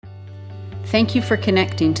Thank you for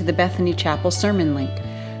connecting to the Bethany Chapel Sermon Link.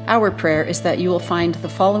 Our prayer is that you will find the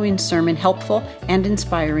following sermon helpful and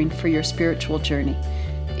inspiring for your spiritual journey.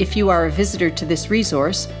 If you are a visitor to this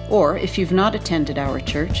resource, or if you've not attended our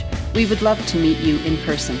church, we would love to meet you in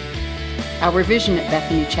person. Our vision at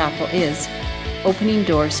Bethany Chapel is opening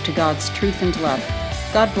doors to God's truth and love.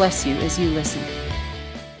 God bless you as you listen.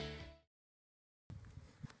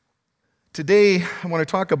 Today, I want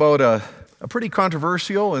to talk about a pretty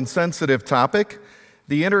controversial and sensitive topic,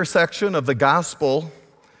 the intersection of the gospel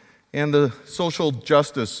and the social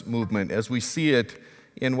justice movement as we see it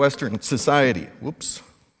in Western society. Whoops,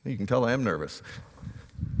 you can tell I am nervous.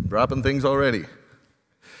 Dropping things already.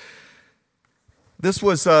 This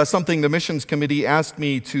was something the missions committee asked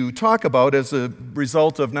me to talk about as a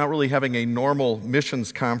result of not really having a normal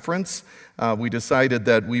missions conference. We decided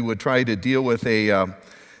that we would try to deal with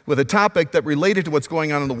a topic that related to what's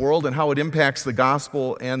going on in the world and how it impacts the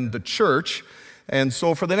gospel and the church. And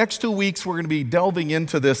so for the next 2 weeks, we're going to be delving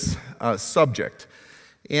into this subject.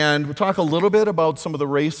 And we'll talk a little bit about some of the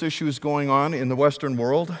race issues going on in the Western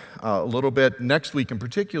world, a little bit next week in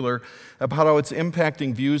particular, about how it's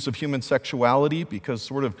impacting views of human sexuality, because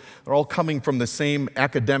sort of they're all coming from the same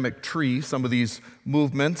academic tree, some of these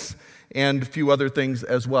movements, and a few other things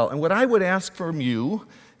as well. And what I would ask from you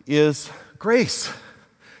is grace.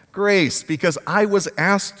 Grace, because I was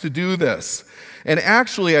asked to do this. And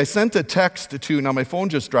actually, I sent a text to, now my phone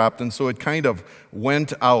just dropped, and so it kind of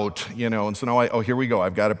went out, and so now here we go,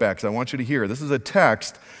 I've got it back, so I want you to hear. This is a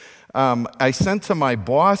text I sent to my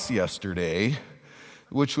boss yesterday,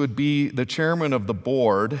 which would be the chairman of the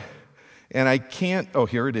board, and I can't,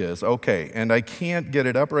 here it is, okay, and I can't get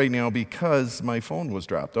it up right now because my phone was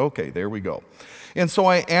dropped. Okay, there we go. And so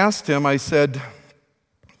I asked him, I said,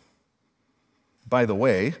 by the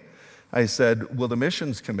way, I said, will the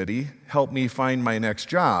missions committee help me find my next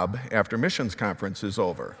job after missions conference is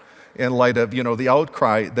over, in light of, the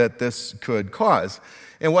outcry that this could cause?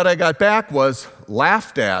 And what I got back was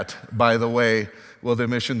laughed at, by the way, will the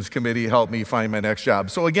missions committee help me find my next job?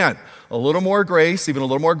 So again, a little more grace, even a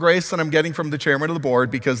little more grace than I'm getting from the chairman of the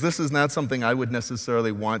board, because this is not something I would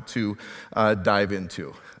necessarily want to dive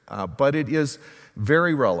into. But it is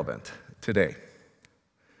very relevant today.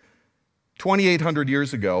 2,800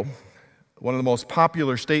 years ago, one of the most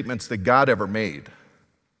popular statements that God ever made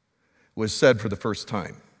was said for the first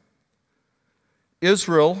time.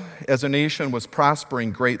 Israel, as a nation, was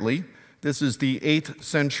prospering greatly. This is the 8th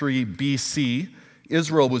century BC.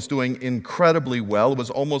 Israel was doing incredibly well. It was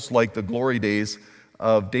almost like the glory days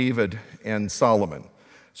of David and Solomon.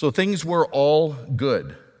 So things were all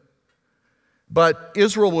good. But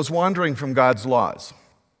Israel was wandering from God's laws.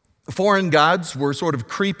 Foreign gods were sort of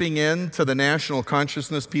creeping into the national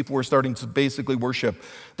consciousness. People were starting to basically worship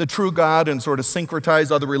the true God and sort of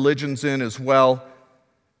syncretize other religions in as well.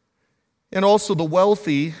 And also the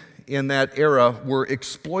wealthy in that era were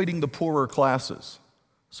exploiting the poorer classes.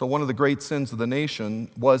 So one of the great sins of the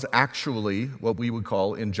nation was actually what we would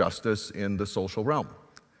call injustice in the social realm,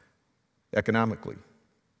 economically.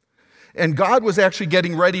 And God was actually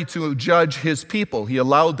getting ready to judge his people. He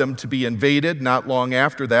allowed them to be invaded not long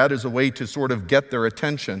after that as a way to sort of get their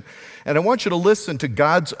attention. And I want you to listen to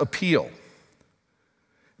God's appeal.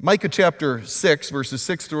 Micah chapter 6, verses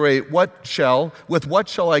 6 through 8, with what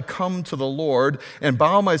shall I come to the Lord and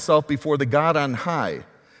bow myself before the God on high?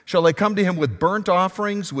 Shall I come to him with burnt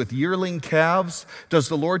offerings, with yearling calves? Does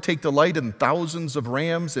the Lord take delight in thousands of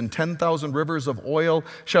rams and 10,000 rivers of oil?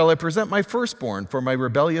 Shall I present my firstborn for my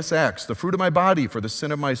rebellious acts, the fruit of my body for the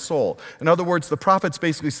sin of my soul? In other words, the prophet's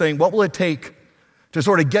basically saying, what will it take to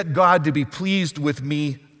sort of get God to be pleased with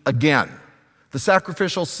me again? The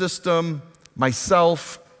sacrificial system,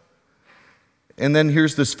 myself. And then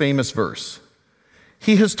here's this famous verse.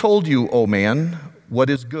 He has told you, O man, what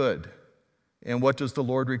is good. And what does the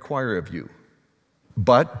Lord require of you?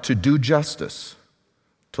 But to do justice,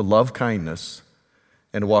 to love kindness,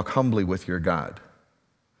 and to walk humbly with your God.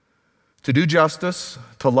 To do justice,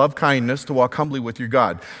 to love kindness, to walk humbly with your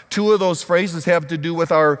God. Two of those phrases have to do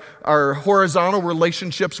with our horizontal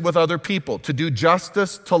relationships with other people. To do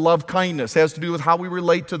justice, to love kindness has to do with how we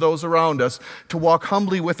relate to those around us. To walk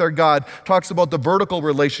humbly with our God talks about the vertical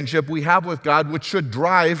relationship we have with God, which should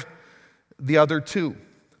drive the other two.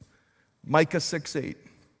 Micah 6:8.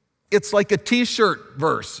 It's like a t-shirt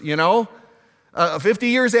verse, 50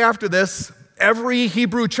 years after this, every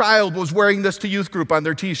Hebrew child was wearing this to youth group on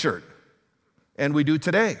their t-shirt. And we do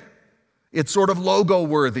today. It's sort of logo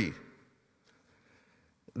worthy.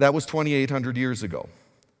 That was 2,800 years ago.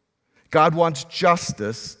 God wants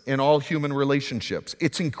justice in all human relationships.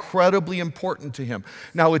 It's incredibly important to him.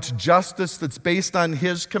 Now, it's justice that's based on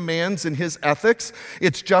his commands and his ethics.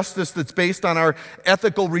 It's justice that's based on our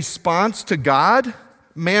ethical response to God,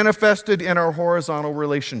 manifested in our horizontal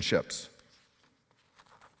relationships.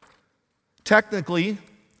 Technically,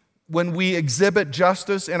 when we exhibit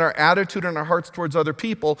justice in our attitude and our hearts towards other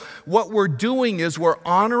people, what we're doing is we're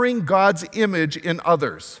honoring God's image in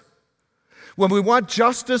others. When we want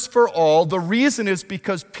justice for all, the reason is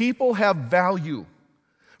because people have value.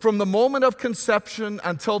 From the moment of conception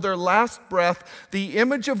until their last breath, the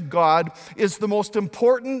image of God is the most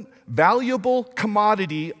important, valuable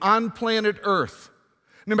commodity on planet Earth.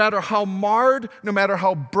 No matter how marred, no matter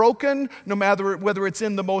how broken, no matter whether it's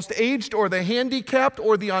in the most aged or the handicapped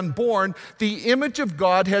or the unborn, the image of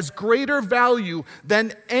God has greater value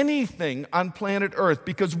than anything on planet Earth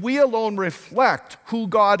because we alone reflect who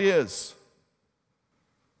God is.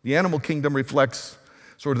 The animal kingdom reflects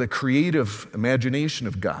sort of the creative imagination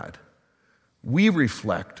of God. We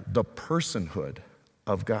reflect the personhood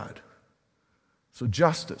of God. So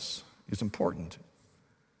justice is important.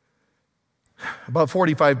 About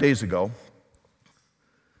 45 days ago,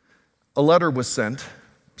 a letter was sent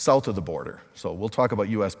south of the border. So we'll talk about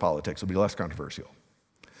U.S. politics. It'll be less controversial.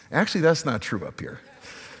 Actually, that's not true up here.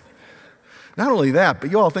 Not only that,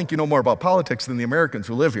 but you all think you know more about politics than the Americans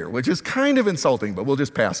who live here, which is kind of insulting, but we'll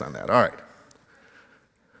just pass on that. All right.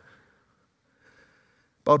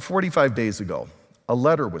 About 45 days ago, a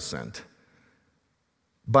letter was sent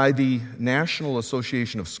by the National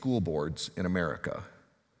Association of School Boards in America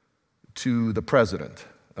to the President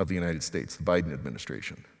of the United States, the Biden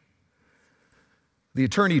administration. The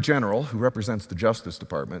Attorney General, who represents the Justice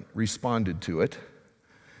Department, responded to it.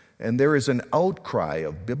 And there is an outcry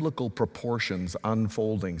of biblical proportions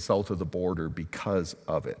unfolding south of the border because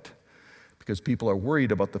of it. Because people are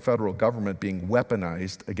worried about the federal government being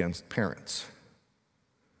weaponized against parents.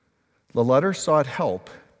 The letter sought help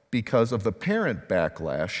because of the parent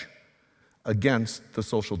backlash against the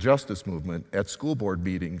social justice movement at school board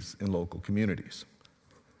meetings in local communities.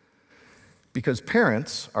 Because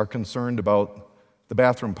parents are concerned about the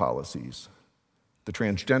bathroom policies, the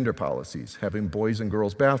transgender policies, having boys and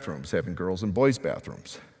girls bathrooms, having girls and boys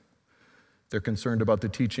bathrooms. They're concerned about the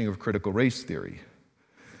teaching of critical race theory.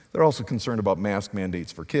 They're also concerned about mask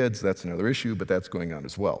mandates for kids. That's another issue, but that's going on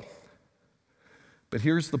as well. But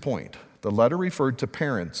here's the point. The letter referred to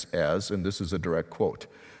parents as, and this is a direct quote,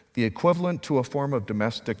 the equivalent to a form of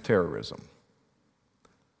domestic terrorism.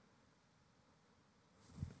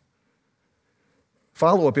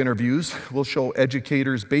 Follow-up interviews will show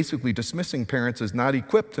educators basically dismissing parents as not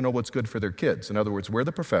equipped to know what's good for their kids. In other words, we're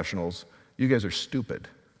the professionals. You guys are stupid.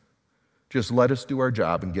 Just let us do our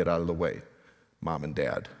job and get out of the way, mom and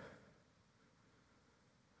dad.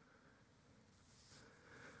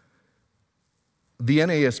 The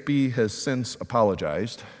NASB has since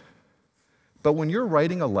apologized, but when you're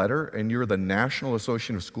writing a letter and you're the National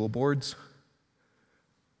Association of School Boards,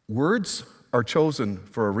 words are chosen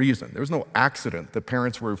for a reason. There's no accident that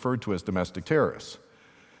parents were referred to as domestic terrorists.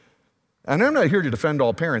 And I'm not here to defend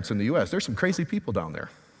all parents in the U.S. There's some crazy people down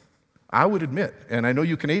there. I would admit, and I know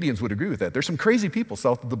you Canadians would agree with that, there's some crazy people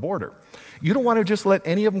south of the border. You don't want to just let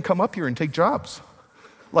any of them come up here and take jobs.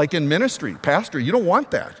 Like in ministry, pastor, you don't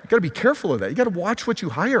want that. You got to be careful of that. You got to watch what you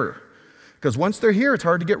hire, because once they're here, it's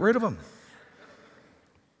hard to get rid of them.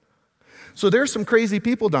 So there's some crazy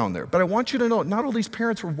people down there. But I want you to know, not all these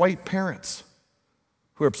parents were white parents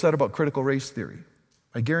who are upset about critical race theory.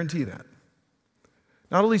 I guarantee that.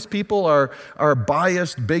 Not all these people are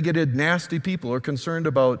biased, bigoted, nasty people who are concerned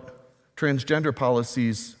about transgender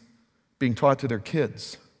policies being taught to their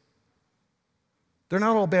kids. They're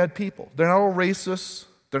not all bad people. They're not all racist.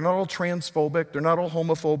 They're not all transphobic. They're not all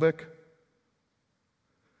homophobic.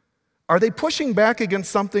 Are they pushing back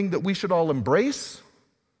against something that we should all embrace?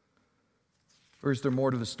 Or is there more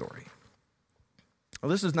to the story? Well,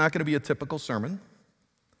 this is not going to be a typical sermon,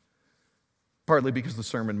 partly because the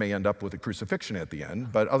sermon may end up with a crucifixion at the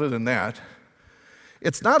end, but other than that,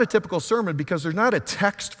 it's not a typical sermon because there's not a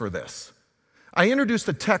text for this. I introduced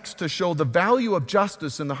a text to show the value of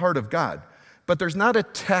justice in the heart of God, but there's not a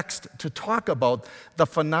text to talk about the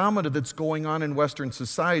phenomena that's going on in Western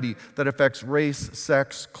society that affects race,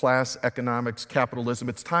 sex, class, economics, capitalism.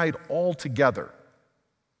 It's tied all together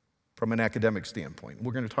from an academic standpoint.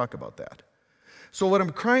 We're going to talk about that. So what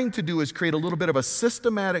I'm trying to do is create a little bit of a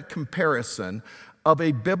systematic comparison of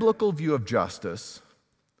a biblical view of justice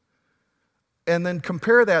and then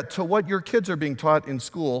compare that to what your kids are being taught in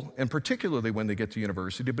school, and particularly when they get to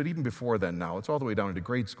university, but even before then now. It's all the way down into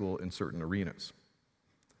grade school in certain arenas.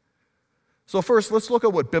 So first, let's look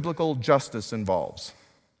at what biblical justice involves.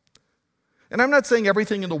 And I'm not saying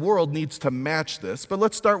everything in the world needs to match this, but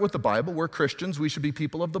let's start with the Bible. We're Christians. We should be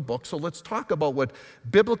people of the book. So let's talk about what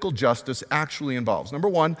biblical justice actually involves. Number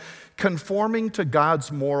one, conforming to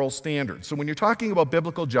God's moral standards. So when you're talking about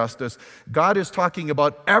biblical justice, God is talking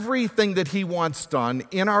about everything that He wants done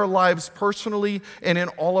in our lives personally and in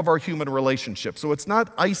all of our human relationships. So it's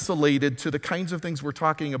not isolated to the kinds of things we're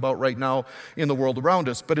talking about right now in the world around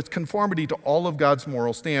us, but it's conformity to all of God's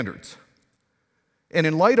moral standards. And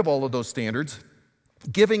in light of all of those standards,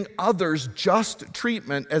 giving others just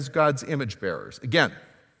treatment as God's image bearers. Again,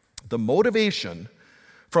 the motivation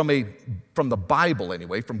from the Bible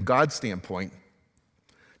anyway, from God's standpoint,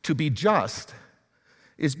 to be just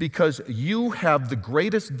is because you have the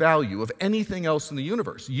greatest value of anything else in the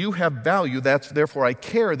universe. You have value, therefore I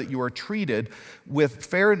care that you are treated with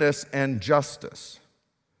fairness and justice.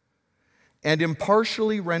 And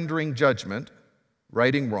impartially rendering judgment,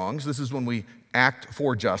 righting wrongs, this is when we act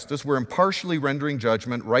for justice. We're impartially rendering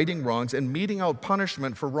judgment, righting wrongs, and meting out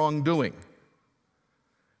punishment for wrongdoing,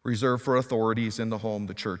 reserved for authorities in the home,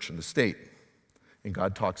 the church, and the state. And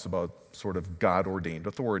God talks about sort of God-ordained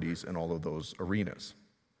authorities in all of those arenas.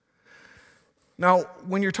 Now,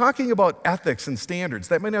 when you're talking about ethics and standards,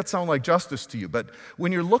 that may not sound like justice to you, but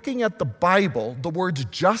when you're looking at the Bible, the words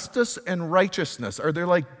justice and righteousness they're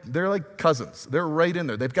like cousins. They're right in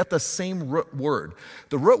there. They've got the same root word.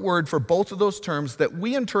 The root word for both of those terms that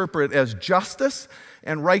we interpret as justice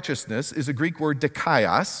and righteousness is a Greek word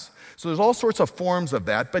dikaios. So there's all sorts of forms of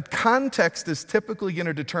that, but context is typically going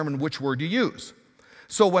to determine which word you use.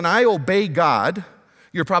 So when I obey God,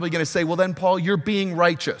 you're probably going to say, well then, Paul, you're being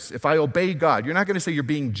righteous. If I obey God, you're not going to say you're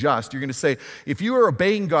being just. You're going to say, if you are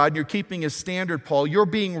obeying God and you're keeping His standard, Paul, you're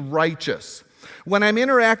being righteous. When I'm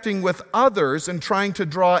interacting with others and trying to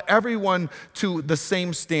draw everyone to the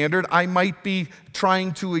same standard, I might be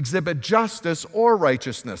trying to exhibit justice or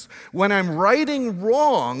righteousness. When I'm righting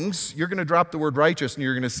wrongs, you're going to drop the word righteous and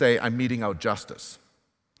you're going to say, I'm meting out justice.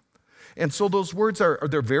 And so those words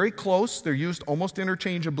they're very close. They're used almost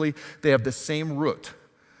interchangeably. They have the same root.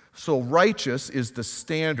 So righteous is the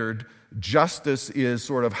standard. Justice is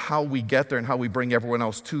sort of how we get there and how we bring everyone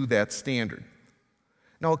else to that standard.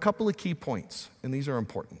 Now, a couple of key points, and these are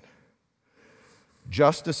important.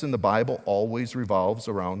 Justice in the Bible always revolves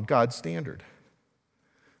around God's standard.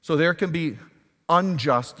 So there can be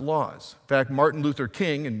unjust laws. In fact, Martin Luther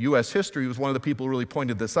King in U.S. history was one of the people who really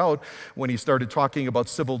pointed this out when he started talking about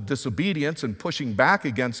civil disobedience and pushing back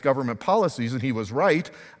against government policies, and he was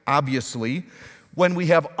right, obviously. When we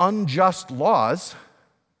have unjust laws,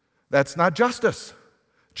 that's not justice.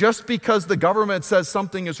 Just because the government says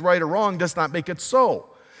something is right or wrong does not make it so.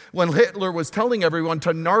 When Hitler was telling everyone to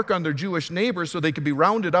narc on their Jewish neighbors so they could be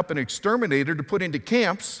rounded up and exterminated or put into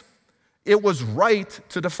camps, it was right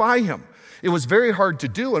to defy him. It was very hard to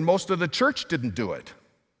do, and most of the church didn't do it.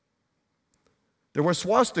 There were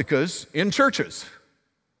swastikas in churches.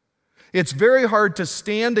 It's very hard to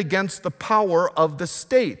stand against the power of the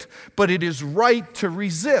state, but it is right to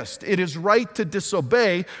resist. It is right to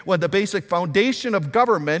disobey when the basic foundation of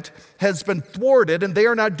government has been thwarted and they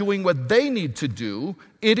are not doing what they need to do.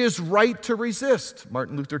 It is right to resist.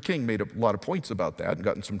 Martin Luther King made a lot of points about that and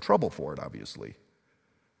got in some trouble for it, obviously.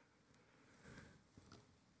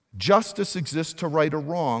 Justice exists to right a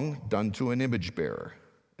wrong done to an image bearer.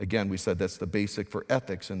 Again, we said that's the basic for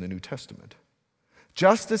ethics in the New Testament.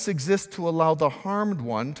 Justice exists to allow the harmed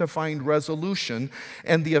one to find resolution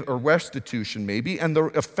or restitution maybe, and the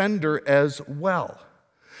offender as well.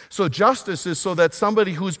 So justice is so that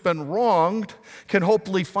somebody who's been wronged can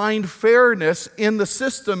hopefully find fairness in the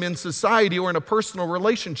system, in society, or in a personal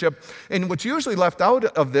relationship. And what's usually left out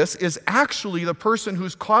of this is actually the person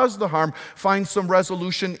who's caused the harm finds some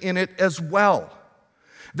resolution in it as well.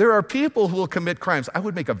 There are people who will commit crimes. I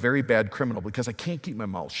would make a very bad criminal because I can't keep my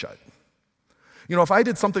mouth shut. You know, if I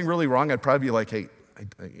did something really wrong, I'd probably be like, hey,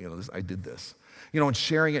 I did this. And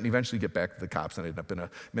sharing it and eventually get back to the cops and end up in a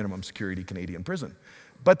minimum security Canadian prison.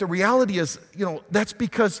 But the reality is, that's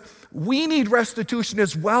because we need restitution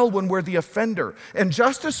as well when we're the offender. And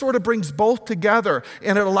justice sort of brings both together,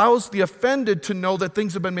 and it allows the offended to know that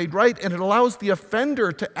things have been made right, and it allows the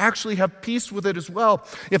offender to actually have peace with it as well.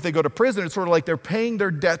 If they go to prison, it's sort of like they're paying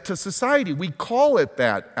their debt to society. We call it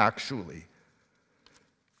that, actually.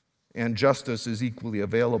 And justice is equally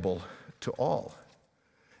available to all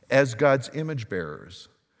as God's image bearers.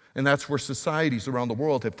 And that's where societies around the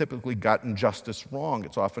world have typically gotten justice wrong.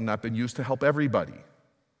 It's often not been used to help everybody.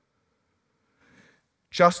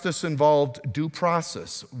 Justice involved due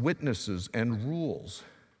process, witnesses, and rules.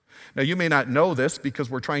 Now, you may not know this because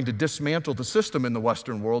we're trying to dismantle the system in the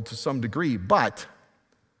Western world to some degree, but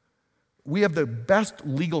we have the best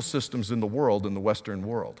legal systems in the world, in the Western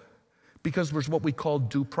world, because there's what we call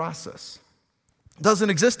due process. It doesn't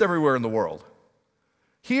exist everywhere in the world.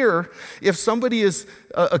 Here, if somebody is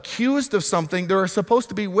accused of something, there are supposed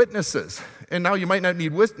to be witnesses. And now you might not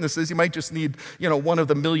need witnesses. You might just need, one of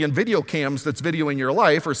the million video cams that's videoing your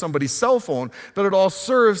life or somebody's cell phone. But it all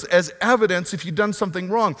serves as evidence if you've done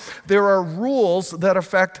something wrong. There are rules that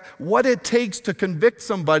affect what it takes to convict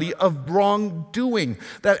somebody of wrongdoing.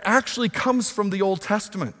 That actually comes from the Old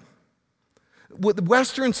Testament.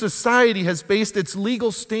 Western society has based its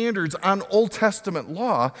legal standards on Old Testament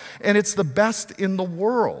law, and it's the best in the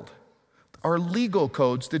world. Our legal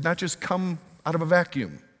codes did not just come out of a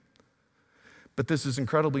vacuum. But this is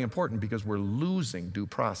incredibly important because we're losing due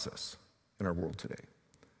process in our world today.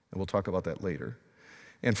 And we'll talk about that later.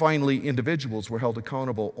 And finally, individuals were held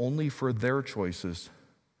accountable only for their choices,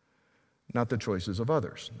 not the choices of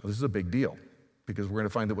others. Now, this is a big deal because we're going to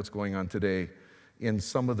find that what's going on today in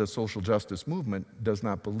some of the social justice movement does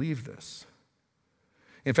not believe this.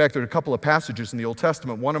 In fact, there are a couple of passages in the Old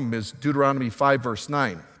Testament. One of them is Deuteronomy 5, verse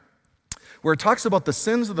 9, where it talks about the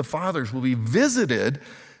sins of the fathers will be visited,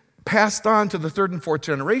 passed on to the third and fourth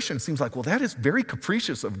generation. It seems like, well, that is very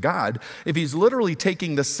capricious of God if he's literally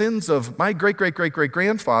taking the sins of my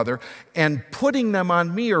great-great-great-great-grandfather and putting them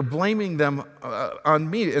on me or blaming them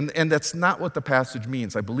on me. And that's not what the passage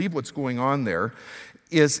means. I believe what's going on there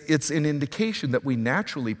is it's an indication that we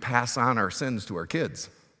naturally pass on our sins to our kids.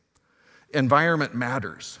 Environment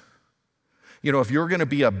matters. If you're going to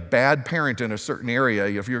be a bad parent in a certain area,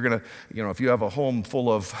 if you're going to, if you have a home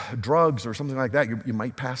full of drugs or something like that, you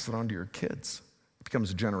might pass it on to your kids. It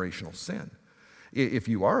becomes a generational sin. If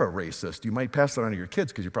you are a racist, you might pass it on to your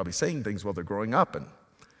kids because you're probably saying things while they're growing up and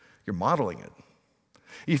you're modeling it.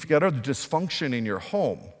 If you've got other dysfunction in your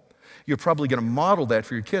home, you're probably going to model that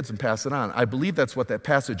for your kids and pass it on. I believe that's what that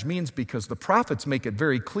passage means because the prophets make it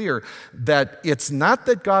very clear that it's not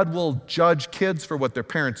that God will judge kids for what their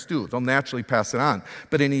parents do. They'll naturally pass it on.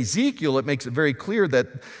 But in Ezekiel, it makes it very clear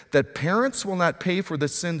that parents will not pay for the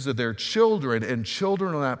sins of their children and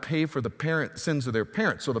children will not pay for the sins of their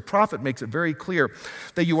parents. So the prophet makes it very clear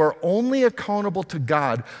that you are only accountable to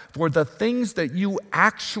God for the things that you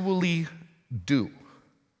actually do.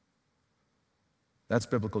 That's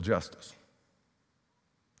biblical justice.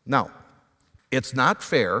 Now, it's not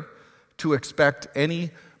fair to expect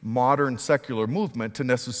any modern secular movement to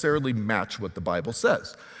necessarily match what the Bible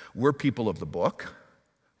says. We're people of the book.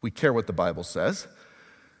 We care what the Bible says.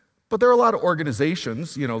 But there are a lot of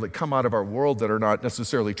organizations, that come out of our world that are not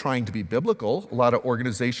necessarily trying to be biblical. A lot of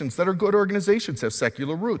organizations that are good organizations have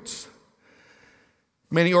secular roots.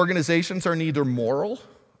 Many organizations are neither moral,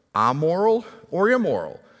 amoral, or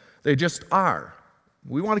immoral. They just are.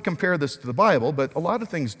 We want to compare this to the Bible, but a lot of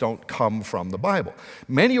things don't come from the Bible.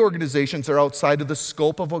 Many organizations are outside of the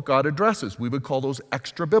scope of what God addresses. We would call those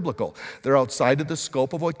extra-biblical. They're outside of the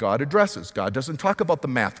scope of what God addresses. God doesn't talk about the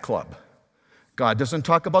math club. God doesn't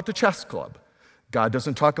talk about the chess club. God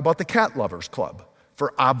doesn't talk about the cat lovers club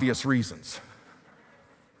for obvious reasons.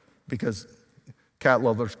 Because cat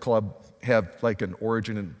lovers club have like an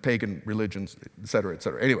origin in pagan religions, et cetera, et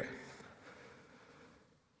cetera. Anyway.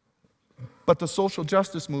 But the social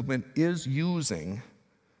justice movement is using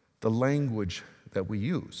the language that we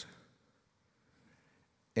use.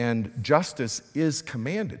 And justice is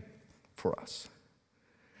commanded for us.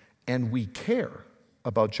 And we care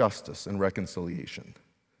about justice and reconciliation.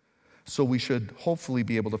 So we should hopefully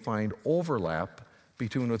be able to find overlap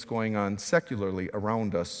between what's going on secularly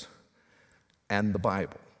around us and the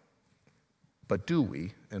Bible. But do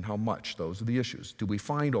we, and how much? Those are the issues. Do we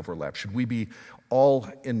find overlap? Should we be all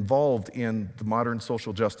involved in the modern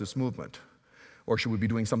social justice movement? Or should we be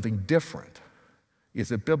doing something different? Is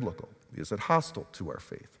it biblical? Is it hostile to our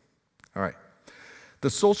faith? All right. The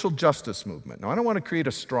social justice movement. Now, I don't want to create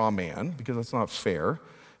a straw man because that's not fair.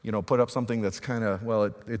 Put up something that's kind of,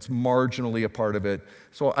 it's marginally a part of it.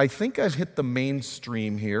 So I think I've hit the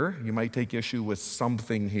mainstream here. You might take issue with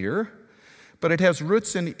something here. But it has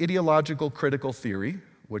roots in ideological critical theory,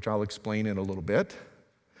 which I'll explain in a little bit.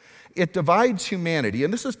 It divides humanity,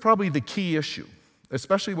 and this is probably the key issue,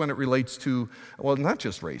 especially when it relates to, not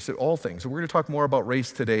just race, all things. So we're going to talk more about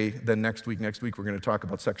race today than next week. Next week, we're going to talk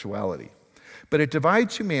about sexuality. But it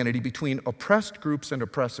divides humanity between oppressed groups and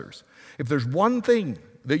oppressors. If there's one thing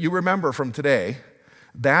that you remember from today,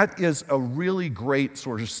 that is a really great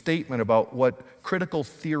sort of statement about what critical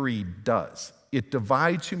theory does. It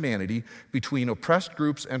divides humanity between oppressed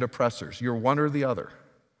groups and oppressors. You're one or the other.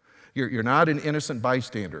 You're not an innocent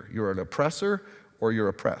bystander. You're an oppressor or you're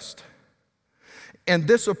oppressed. And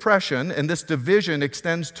this oppression and this division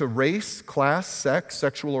extends to race, class, sex,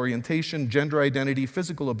 sexual orientation, gender identity,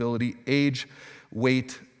 physical ability, age,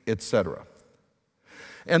 weight, etc.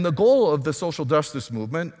 And the goal of the social justice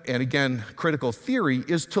movement, and again, critical theory,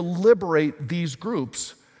 is to liberate these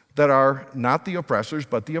groups that are not the oppressors,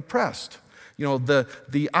 but the oppressed. You know,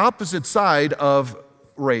 the opposite side of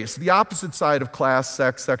race, the opposite side of class,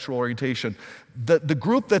 sex, sexual orientation. The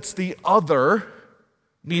group that's the other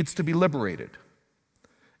needs to be liberated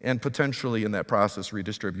and potentially in that process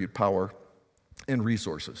redistribute power and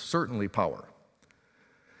resources, certainly power.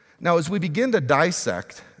 Now, as we begin to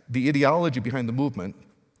dissect the ideology behind the movement,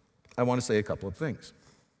 I want to say a couple of things.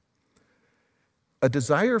 A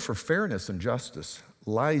desire for fairness and justice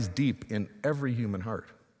lies deep in every human heart.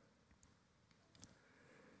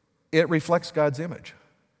 It reflects God's image.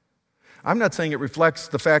 I'm not saying it reflects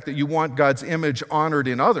the fact that you want God's image honored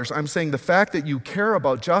in others. I'm saying the fact that you care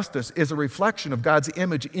about justice is a reflection of God's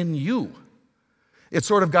image in you. It's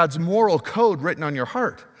sort of God's moral code written on your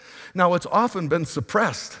heart. Now, it's often been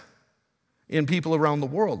suppressed in people around the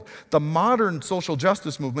world. The modern social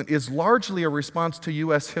justice movement is largely a response to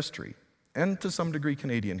U.S. history and to some degree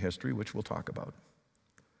Canadian history, which we'll talk about.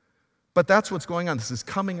 But that's what's going on. This is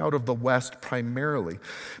coming out of the West primarily.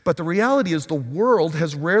 But the reality is the world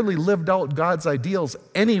has rarely lived out God's ideals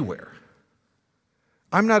anywhere.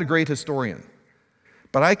 I'm not a great historian,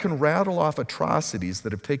 but I can rattle off atrocities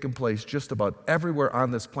that have taken place just about everywhere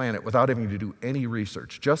on this planet without having to do any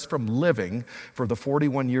research, just from living for the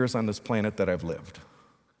 41 years on this planet that I've lived.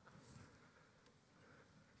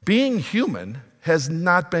 Being human has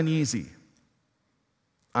not been easy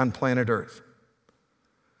on planet Earth.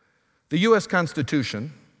 The U.S.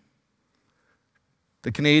 Constitution,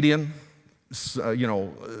 the Canadian,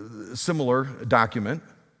 similar document.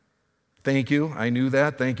 Thank you, I knew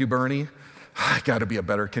that. Thank you, Bernie. I got to be a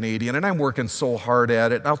better Canadian, and I'm working so hard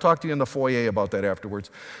at it. I'll talk to you in the foyer about that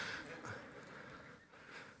afterwards.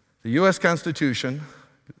 The U.S. Constitution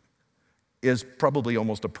is probably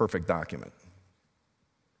almost a perfect document,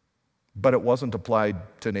 but it wasn't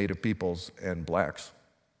applied to Native peoples and blacks.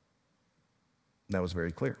 And that was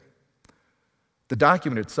very clear. The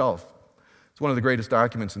document itself is one of the greatest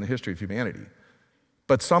documents in the history of humanity,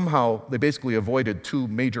 but somehow they basically avoided two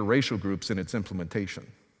major racial groups in its implementation.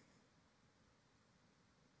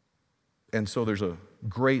 And so there's a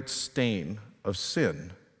great stain of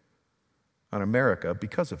sin on America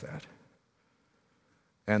because of that.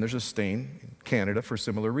 And there's a stain in Canada for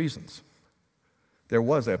similar reasons. There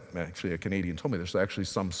was actually, a Canadian told me, there's actually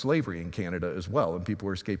some slavery in Canada as well, and people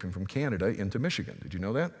were escaping from Canada into Michigan. Did you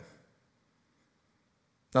know that?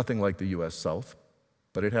 Nothing like the U.S. South,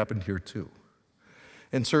 but it happened here too.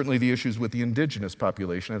 And certainly the issues with the indigenous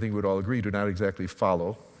population, I think we would all agree, do not exactly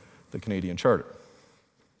follow the Canadian Charter.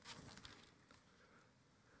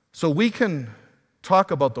 So we can talk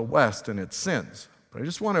about the West and its sins, but I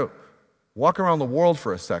just want to walk around the world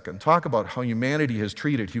for a second, talk about how humanity has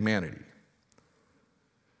treated humanity.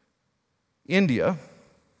 India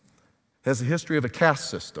has a history of a caste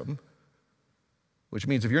system, which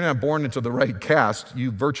means if you're not born into the right caste,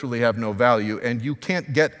 you virtually have no value, and you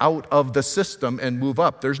can't get out of the system and move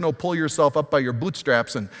up. There's no pull yourself up by your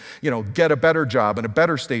bootstraps and, get a better job and a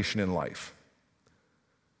better station in life.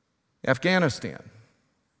 Afghanistan,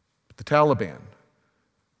 the Taliban,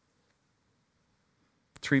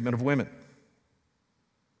 treatment of women.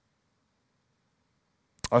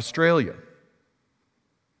 Australia,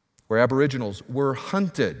 where Aboriginals were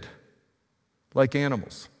hunted like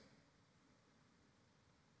animals.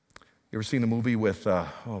 You ever seen the movie with,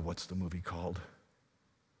 what's the movie called?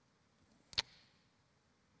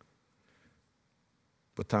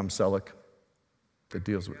 With Tom Selleck that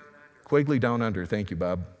deals with Quigley Down Under. Thank you,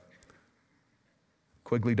 Bob.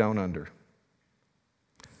 Quigley Down Under.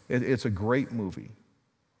 It's a great movie.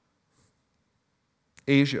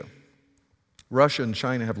 Asia. Russia and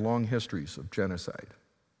China have long histories of genocide.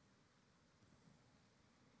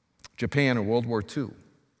 Japan in World War II.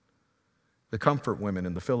 The comfort women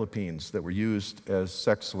in the Philippines that were used as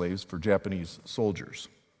sex slaves for Japanese soldiers.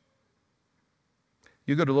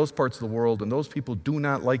 You go to those parts of the world, and those people do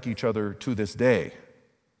not like each other to this day.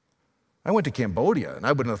 I went to Cambodia, and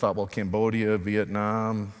I wouldn't have thought, well, Cambodia,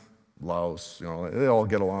 Vietnam, Laos, they all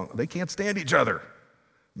get along. They can't stand each other.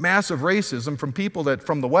 Massive racism from people that,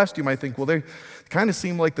 from the West, you might think, well, they kind of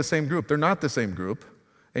seem like the same group. They're not the same group,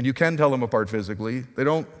 and you can tell them apart physically.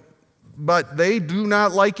 But they do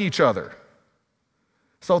not like each other.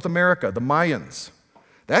 South America, the Mayans,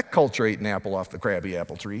 that culture ate an apple off the crabby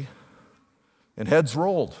apple tree, and heads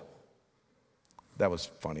rolled. That was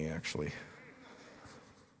funny, actually.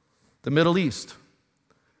 The Middle East,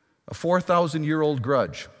 a 4,000-year-old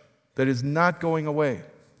grudge that is not going away.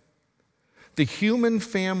 The human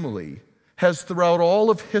family has throughout all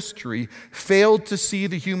of history failed to see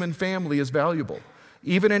the human family as valuable.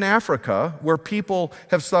 Even in Africa, where people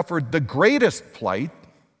have suffered the greatest plight,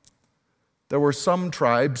 there were some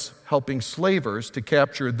tribes helping slavers to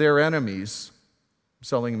capture their enemies,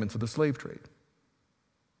 selling them into the slave trade.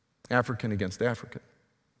 African against African.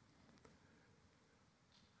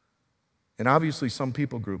 And obviously, some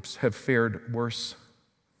people groups have fared worse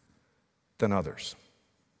than others.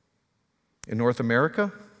 In North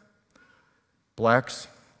America, blacks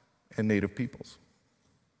and Native peoples.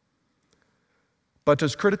 But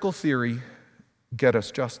does critical theory get us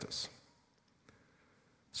justice?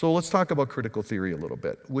 So let's talk about critical theory a little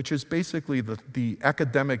bit, which is basically the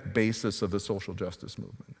academic basis of the social justice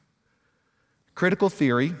movement. Critical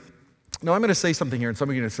theory. Now, I'm going to say something here, and some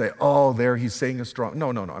of you are going to say, oh, there, he's saying a straw. No.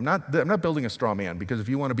 I'm not building a straw man, because if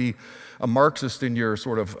you want to be a Marxist in your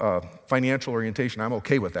sort of financial orientation, I'm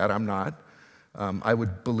okay with that. I'm not. I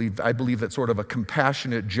believe that sort of a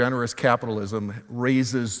compassionate, generous capitalism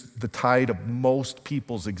raises the tide of most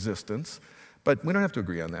people's existence, but we don't have to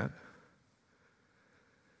agree on that.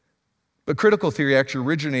 But critical theory actually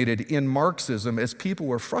originated in Marxism as people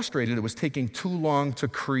were frustrated it was taking too long to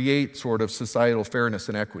create sort of societal fairness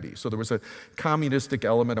and equity. So there was a communistic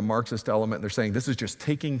element, a Marxist element, and they're saying this is just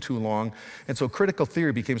taking too long. And so critical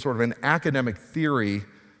theory became sort of an academic theory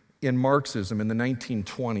in Marxism in the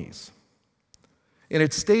 1920s. And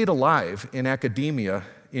it stayed alive in academia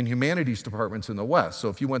in humanities departments in the West. So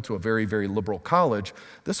if you went to a very, very liberal college,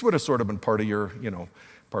 this would have sort of been part of your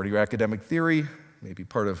academic theory, maybe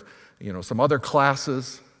part of some other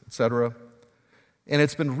classes, etc. And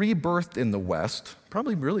it's been rebirthed in the West,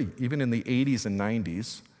 probably really even in the 80s and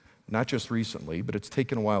 90s, not just recently, but it's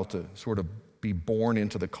taken a while to sort of be born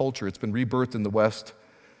into the culture. It's been rebirthed in the West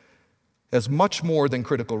as much more than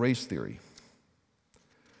critical race theory.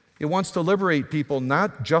 It wants to liberate people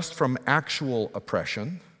not just from actual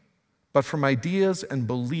oppression, but from ideas and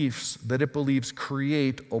beliefs that it believes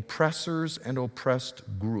create oppressors and oppressed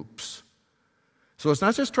groups. So it's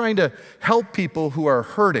not just trying to help people who are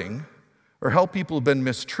hurting or help people who've been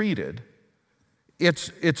mistreated.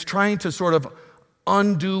 It's trying to sort of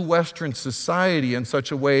undo Western society in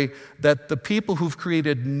such a way that the people who've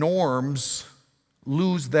created norms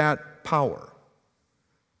lose that power.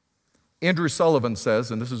 Andrew Sullivan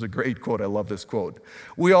says, and this is a great quote, I love this quote,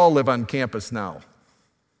 "We all live on campus now."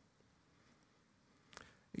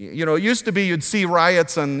 It used to be you'd see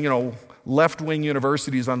riots on, left-wing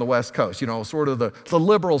universities on the West Coast, sort of the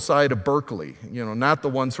liberal side of Berkeley, not the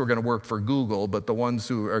ones who are going to work for Google, but the ones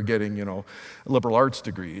who are getting, liberal arts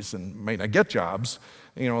degrees and might not get jobs.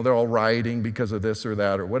 They're all rioting because of this or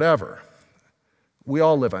that or whatever. We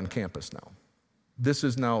all live on campus now. This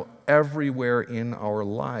is now everywhere in our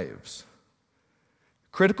lives.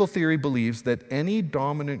 Critical theory believes that any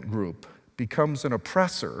dominant group becomes an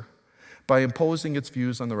oppressor by imposing its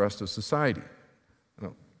views on the rest of society.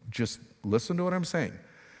 Just listen to what I'm saying.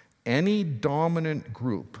 Any dominant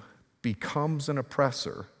group becomes an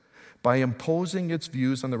oppressor by imposing its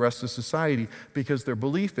views on the rest of society because their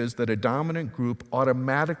belief is that a dominant group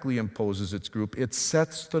automatically imposes its group. It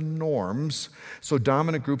sets the norms, so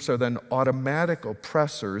dominant groups are then automatic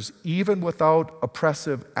oppressors even without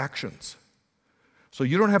oppressive actions. So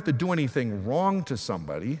you don't have to do anything wrong to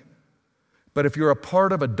somebody, but if you're a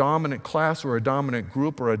part of a dominant class or a dominant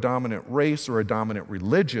group or a dominant race or a dominant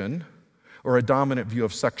religion or a dominant view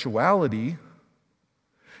of sexuality,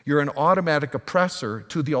 you're an automatic oppressor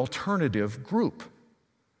to the alternative group.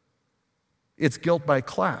 It's guilt by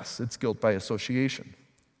class. It's guilt by association.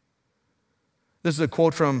 This is a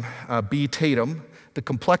quote from B. Tatum, "The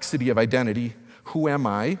Complexity of Identity, Who Am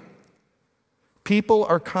I? People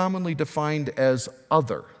are commonly defined as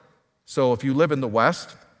other." So if you live in the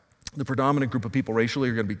West, the predominant group of people racially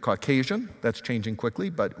are going to be Caucasian. That's changing quickly,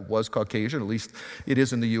 but it was Caucasian, at least it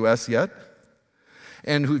is in the U.S. yet.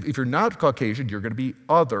 And if you're not Caucasian, you're going to be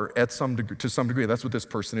other to some degree. That's what this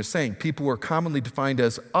person is saying. People who are commonly defined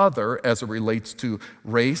as other as it relates to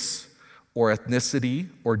race or ethnicity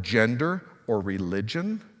or gender or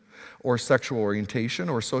religion or sexual orientation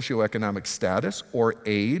or socioeconomic status or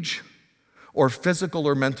age or physical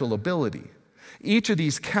or mental ability. Each of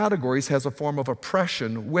these categories has a form of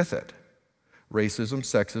oppression with it. Racism,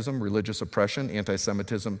 sexism, religious oppression,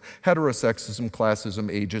 anti-Semitism, heterosexism, classism,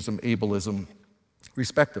 ageism, ableism,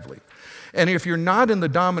 respectively. And if you're not in the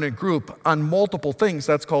dominant group on multiple things,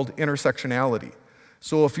 that's called intersectionality.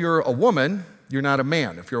 So if you're a woman, you're not a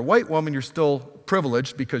man. If you're a white woman, you're still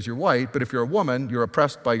privileged because you're white, but if you're a woman, you're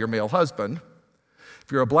oppressed by your male husband.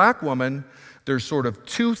 If you're a black woman, there's sort of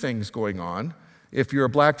two things going on. If you're a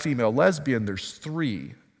black female lesbian, there's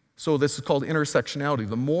three. So this is called intersectionality.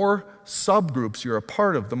 The more subgroups you're a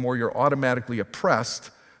part of, the more you're automatically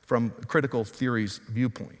oppressed from critical theory's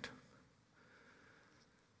viewpoint.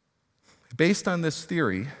 Based on this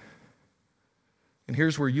theory, and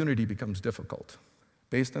here's where unity becomes difficult.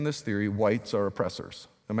 Based on this theory, whites are oppressors,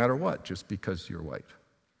 no matter what, just because you're white.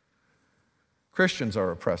 Christians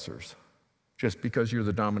are oppressors, just because you're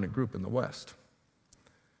the dominant group in the West.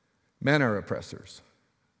 Men are oppressors.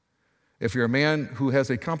 If you're a man who has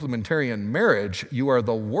a complementarian marriage, you are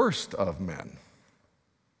the worst of men.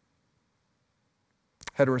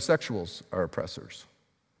 Heterosexuals are oppressors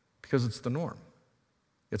because it's the norm.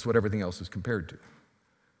 It's what everything else is compared to.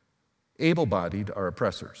 Able-bodied are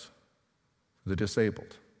oppressors, the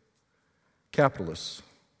disabled. Capitalists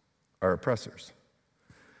are oppressors.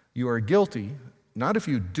 You are guilty, not if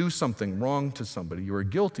you do something wrong to somebody, you are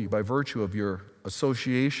guilty by virtue of your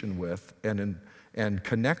association with and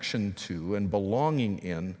connection to and belonging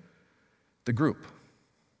in the group.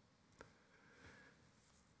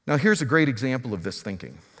 Now here's a great example of this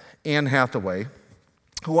thinking. Anne Hathaway,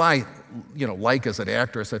 who I like as an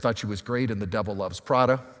actress. I thought she was great in The Devil Loves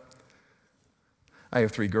Prada. I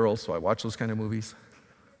have 3 girls, so I watch those kind of movies.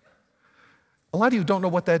 A lot of you don't know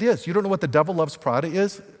what that is. You don't know what The Devil Loves Prada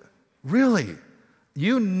is? Really?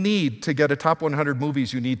 You need to get a top 100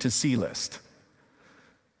 movies you need to see list.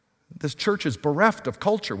 This church is bereft of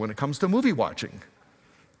culture when it comes to movie watching.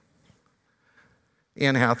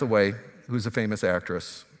 Anne Hathaway, who's a famous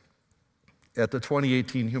actress, at the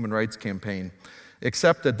 2018 Human Rights Campaign,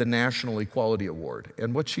 accepted the National Equality Award.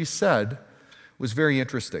 And what she said was very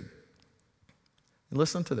interesting. And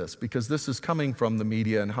listen to this, because this is coming from the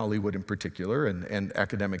media and Hollywood in particular and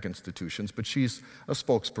academic institutions, but she's a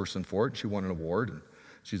spokesperson for it. She won an award, and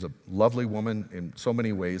she's a lovely woman in so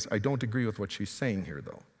many ways. I don't agree with what she's saying here,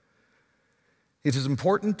 though. It is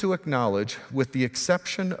important to acknowledge, with the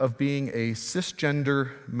exception of being a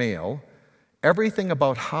cisgender male, everything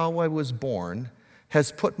about how I was born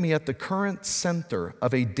has put me at the current center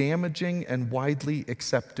of a damaging and widely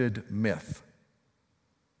accepted myth.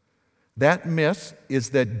 That myth is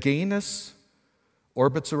that gayness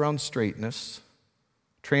orbits around straightness,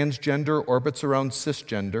 transgender orbits around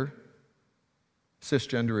cisgender.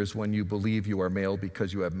 Cisgender is when you believe you are male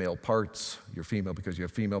because you have male parts, you're female because you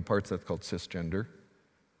have female parts, that's called cisgender.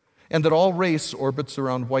 And that all race orbits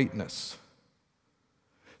around whiteness.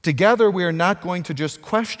 Together, we are not going to just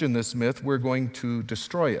question this myth, we're going to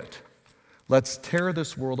destroy it. Let's tear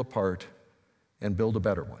this world apart and build a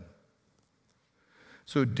better one.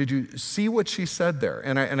 So did you see what she said there?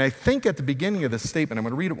 And I think at the beginning of this statement, I'm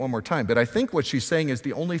going to read it one more time, but I think what she's saying is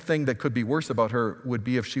the only thing that could be worse about her would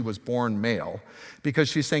be if she was born male, because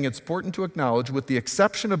she's saying it's important to acknowledge, with the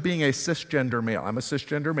exception of being a cisgender male. I'm a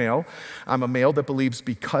cisgender male. I'm a male that believes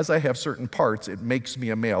because I have certain parts, it makes me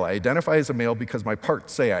a male. I identify as a male because my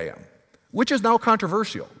parts say I am, which is now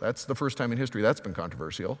controversial. That's the first time in history that's been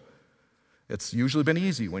controversial. It's usually been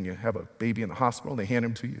easy when you have a baby in the hospital and they hand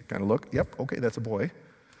him to you. You kind of look, yep, okay, that's a boy.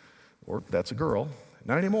 Or that's a girl.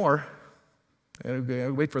 Not anymore. I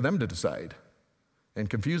wait for them to decide and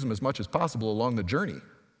confuse them as much as possible along the journey.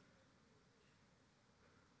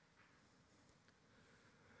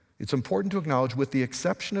 It's important to acknowledge, with the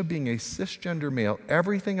exception of being a cisgender male,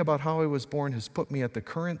 everything about how I was born has put me at the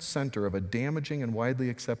current center of a damaging and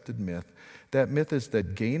widely accepted myth. That myth is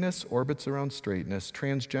that gayness orbits around straightness,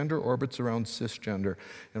 transgender orbits around cisgender,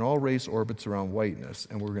 and all race orbits around whiteness.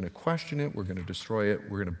 And we're going to question it, we're going to destroy it,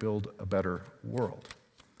 we're going to build a better world.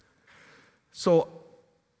 So,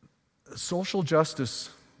 social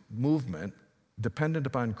justice movement, dependent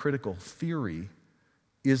upon critical theory,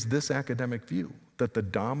 is this academic view that the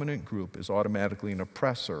dominant group is automatically an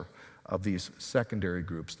oppressor of these secondary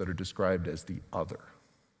groups that are described as the other.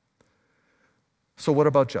 So what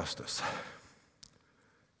about justice?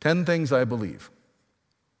 10 things I believe.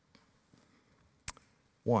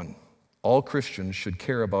 1, all Christians should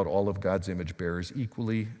care about all of God's image bearers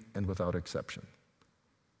equally and without exception.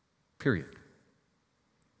 Period.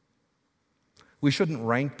 We shouldn't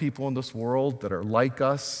rank people in this world that are like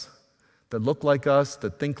us, that look like us,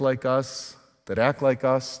 that think like us, that act like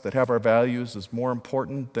us, that have our values as more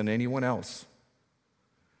important than anyone else.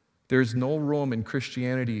 There's no room in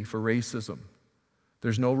Christianity for racism.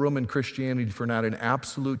 There's no room in Christianity for not an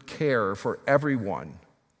absolute care for everyone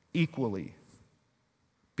equally,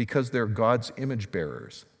 because they're God's image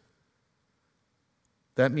bearers.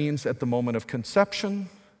 That means at the moment of conception,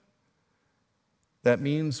 that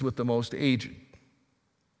means with the most aged.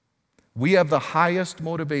 We have the highest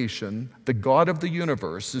motivation. The God of the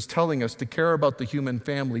universe is telling us to care about the human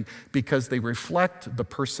family because they reflect the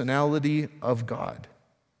personality of God.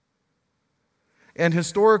 And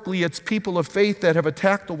historically, it's people of faith that have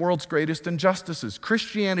attacked the world's greatest injustices.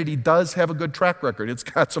 Christianity does have a good track record. It's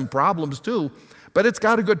got some problems too, but it's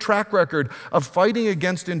got a good track record of fighting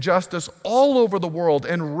against injustice all over the world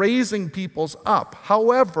and raising peoples up.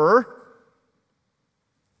 However,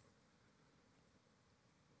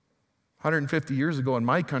 150 years ago in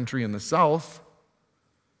my country in the South,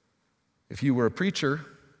 if you were a preacher,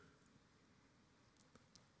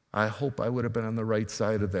 I hope I would have been on the right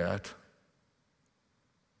side of that.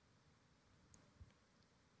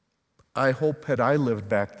 I hope had I lived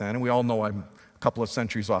back then, and we all know I'm a couple of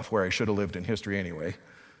centuries off where I should have lived in history anyway,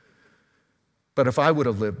 but if I would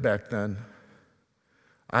have lived back then,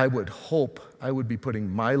 I would hope I would be putting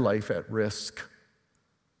my life at risk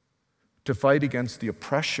to fight against the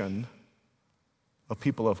oppression of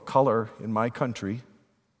people of color in my country,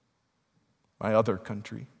 my other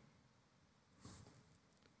country.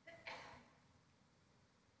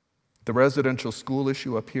 The residential school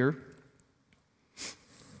issue up here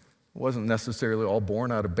wasn't necessarily all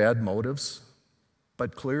born out of bad motives,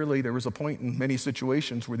 but clearly there was a point in many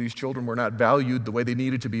situations where these children were not valued the way they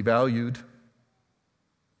needed to be valued.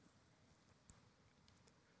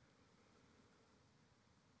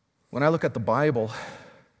 When I look at the Bible,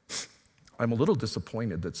 I'm a little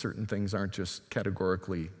disappointed that certain things aren't just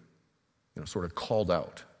categorically, sort of called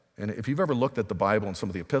out. And if you've ever looked at the Bible and some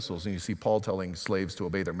of the epistles and you see Paul telling slaves to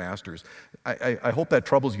obey their masters, I hope that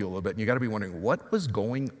troubles you a little bit. And you got to be wondering, what was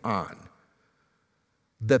going on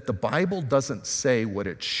that the Bible doesn't say what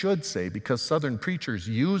it should say because Southern preachers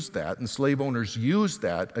use that and slave owners use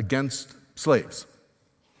that against slaves?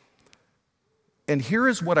 And here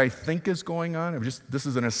is what I think is going on. This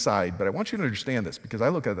is an aside, but I want you to understand this because I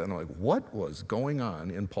look at that and I'm like, what was going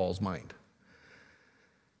on in Paul's mind?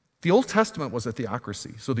 The Old Testament was a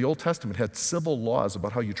theocracy, so the Old Testament had civil laws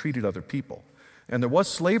about how you treated other people. And there was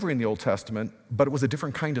slavery in the Old Testament, but it was a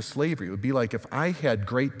different kind of slavery. It would be like if I had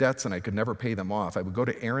great debts and I could never pay them off, I would go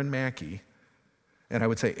to Aaron Mackey and I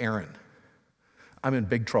would say, Aaron, I'm in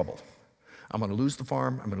big trouble. I'm going to lose the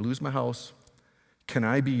farm. I'm going to lose my house. Can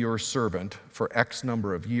I be your servant for X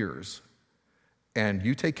number of years? And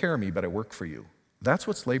you take care of me, but I work for you. That's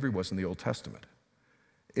what slavery was in the Old Testament.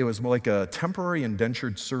 It was more like a temporary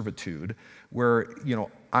indentured servitude where,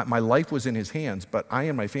 my life was in his hands, but I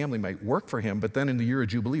and my family might work for him, but then in the year of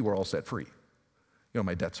Jubilee, we're all set free.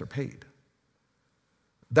 My debts are paid.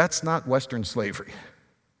 That's not Western slavery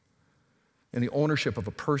and the ownership of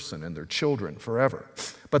a person and their children forever.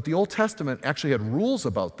 But the Old Testament actually had rules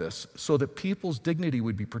about this so that people's dignity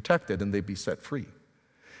would be protected and they'd be set free.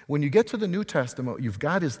 When you get to the New Testament, what you've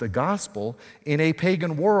got is the gospel in a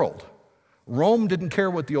pagan world. Rome didn't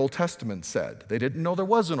care what the Old Testament said. They didn't know there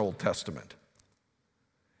was an Old Testament.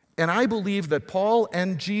 And I believe that Paul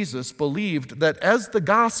and Jesus believed that as the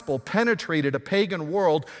gospel penetrated a pagan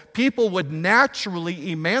world, people would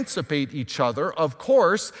naturally emancipate each other, of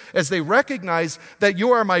course, as they recognize that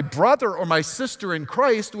you are my brother or my sister in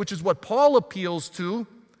Christ, which is what Paul appeals to,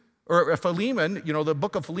 or Philemon, the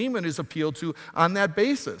book of Philemon is appealed to on that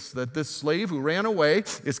basis, that this slave who ran away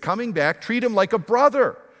is coming back, treat him like a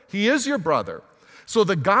brother. He is your brother. So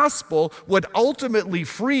the gospel would ultimately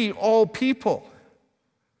free all people.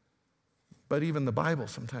 But even the Bible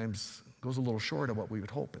sometimes goes a little short of what we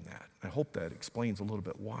would hope in that. I hope that explains a little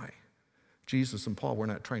bit why. Jesus and Paul were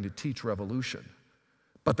not trying to teach revolution,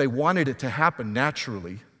 but they wanted it to happen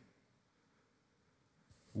naturally.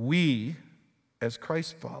 We, as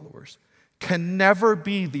Christ followers, can never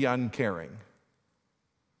be the uncaring.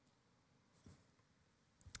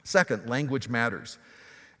 Second, language matters.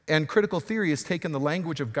 And critical theory has taken the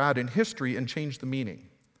language of God in history and changed the meaning.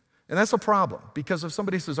 And that's a problem, because if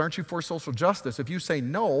somebody says, aren't you for social justice? If you say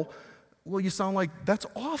no, well, you sound like, that's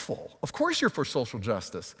awful. Of course you're for social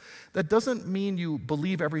justice. That doesn't mean you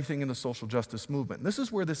believe everything in the social justice movement. And this is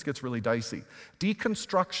where this gets really dicey.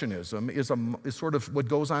 Deconstructionism is sort of what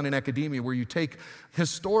goes on in academia, where you take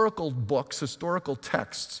historical books, historical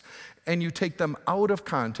texts, and you take them out of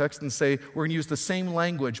context and say, we're going to use the same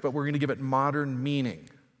language, but we're going to give it modern meaning.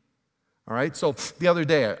 All right? So the other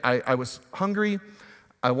day, I was hungry.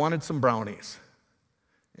 I wanted some brownies.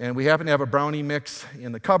 And we happened to have a brownie mix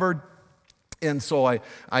in the cupboard. And so I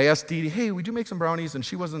asked Dee Dee, hey, would you make some brownies? And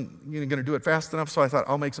she wasn't going to do it fast enough, so I thought,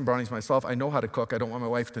 I'll make some brownies myself. I know how to cook. I don't want my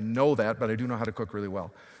wife to know that, but I do know how to cook really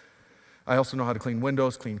well. I also know how to clean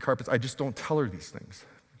windows, clean carpets. I just don't tell her these things,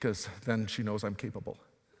 because then she knows I'm capable.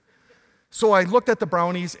 So I looked at the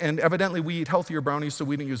brownies, and evidently we eat healthier brownies, so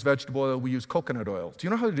we didn't use vegetable oil, we use coconut oil. Do you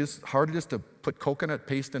know how hard it is to put coconut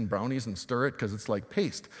paste in brownies and stir it? Because it's like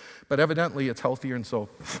paste. But evidently it's healthier, and so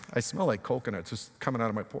I smell like coconut. It's just coming out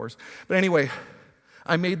of my pores. But anyway,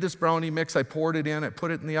 I made this brownie mix, I poured it in, I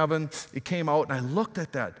put it in the oven, it came out, and I looked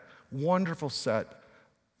at that wonderful set,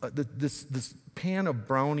 this pan of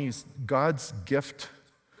brownies, God's gift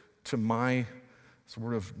to my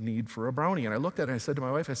sort of need for a brownie. And I looked at it and I said to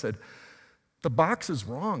my wife, I said, the box is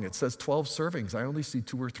wrong. It says 12 servings. I only see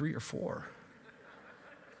 2 or 3 or 4.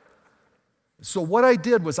 So what I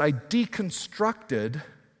did was I deconstructed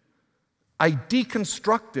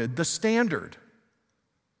the standard.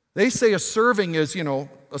 They say a serving is, a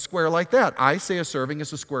square like that. I say a serving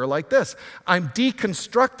is a square like this. I'm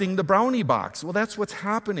deconstructing the brownie box. Well, that's what's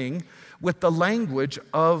happening with the language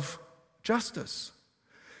of justice.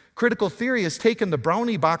 Critical theory has taken the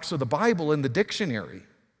brownie box of the Bible in the dictionary,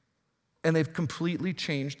 and they've completely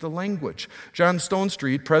changed the language. John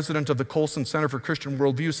Stonestreet, president of the Colson Center for Christian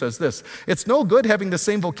Worldview, says this: it's no good having the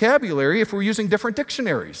same vocabulary if we're using different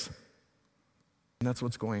dictionaries. And that's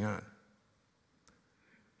what's going on.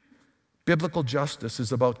 Biblical justice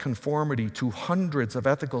is about conformity to hundreds of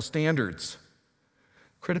ethical standards.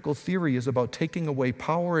 Critical theory is about taking away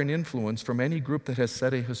power and influence from any group that has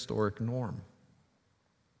set a historic norm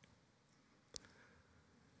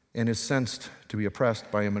and is sensed to be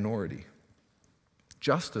oppressed by a minority.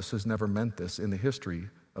 Justice has never meant this in the history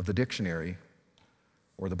of the dictionary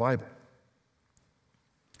or the Bible.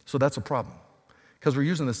 So that's a problem, because we're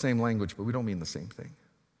using the same language, but we don't mean the same thing.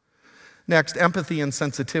 Next, empathy and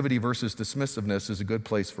sensitivity versus dismissiveness is a good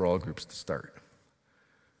place for all groups to start.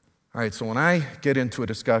 All right, so when I get into a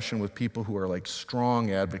discussion with people who are like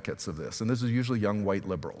strong advocates of this, and this is usually young white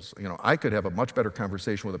liberals, I could have a much better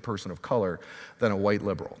conversation with a person of color than a white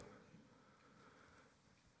liberal.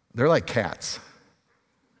 They're like cats.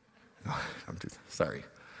 I'm just sorry.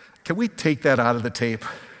 Can we take that out of the tape?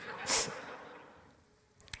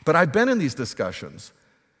 But I've been in these discussions,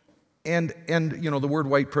 and the word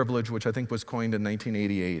white privilege, which I think was coined in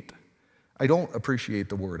 1988, I don't appreciate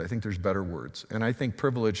the word. I think there's better words. And I think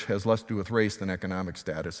privilege has less to do with race than economic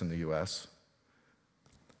status in the U.S.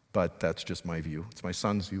 But that's just my view. It's my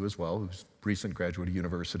son's view as well, who's a recent graduate of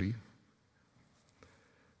university.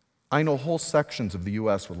 I know whole sections of the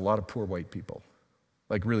U.S. with a lot of poor white people,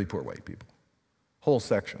 like really poor white people. Whole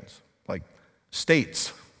sections, like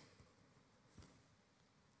states.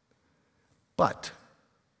 But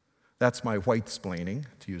that's my white-splaining,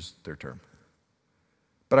 to use their term.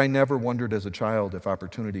 But I never wondered as a child if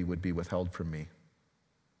opportunity would be withheld from me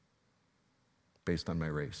based on my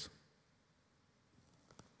race.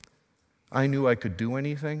 I knew I could do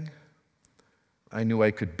anything, I knew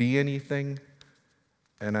I could be anything,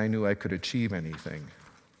 and I knew I could achieve anything,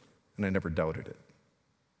 and I never doubted it.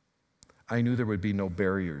 I knew there would be no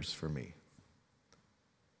barriers for me.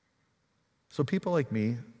 So people like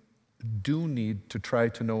me do need to try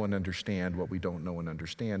to know and understand what we don't know and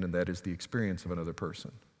understand, and that is the experience of another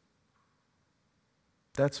person.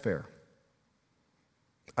 That's fair.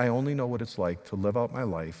 I only know what it's like to live out my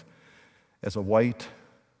life as a white,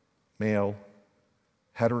 male,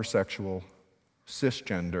 heterosexual,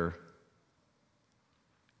 cisgender,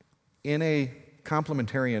 in a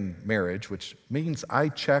complementarian marriage, which means I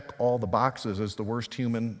check all the boxes as the worst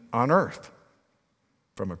human on earth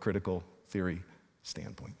from a critical theory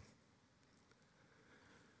standpoint.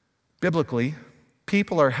 Biblically,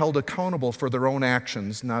 people are held accountable for their own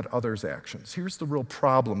actions, not others' actions. Here's the real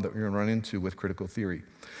problem that we're going to run into with critical theory.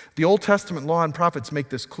 The Old Testament law and prophets make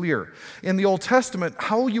this clear. In the Old Testament,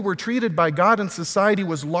 how you were treated by God and society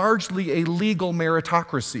was largely a legal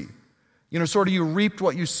meritocracy. Sort of you reaped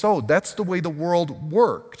what you sowed. That's the way the world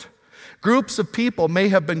worked. Groups of people may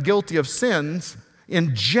have been guilty of sins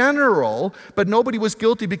in general, but nobody was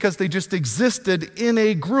guilty because they just existed in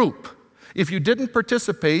a group. If you didn't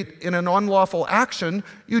participate in an unlawful action,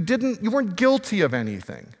 you weren't guilty of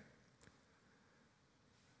anything.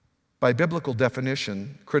 By biblical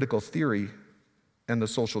definition, critical theory and the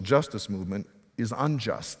social justice movement is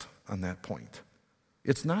unjust on that point.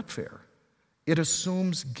 It's not fair. It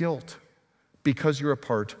assumes guilt because you're a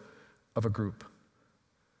part of a group.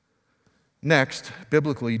 Next,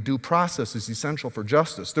 biblically, due process is essential for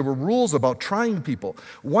justice. There were rules about trying people.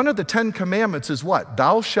 One of the 10 commandments is what?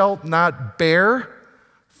 Thou shalt not bear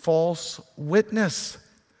false witness.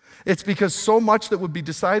 It's because so much that would be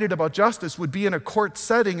decided about justice would be in a court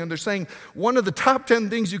setting, and they're saying one of the top 10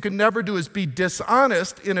 things you can never do is be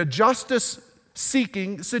dishonest in a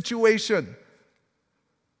justice-seeking situation.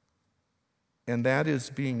 And that is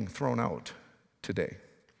being thrown out today.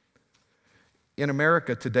 In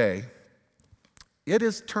America today, it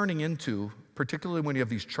is turning into, particularly when you have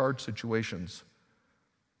these charged situations,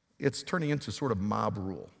 it's turning into sort of mob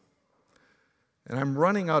rule. And I'm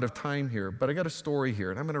running out of time here, but I got a story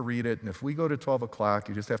here, and I'm going to read it, and if we go to 12 o'clock,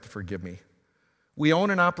 you just have to forgive me. We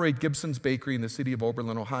own and operate Gibson's Bakery in the city of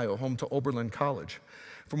Oberlin, Ohio, home to Oberlin College.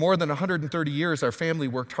 For more than 130 years, our family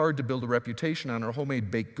worked hard to build a reputation on our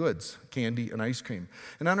homemade baked goods, candy, and ice cream,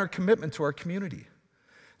 and on our commitment to our community.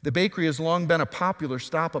 The bakery has long been a popular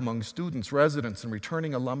stop among students, residents, and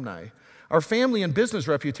returning alumni. Our family and business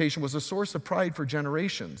reputation was a source of pride for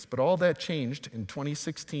generations, but all that changed in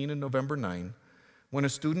 2016 and November 9, when a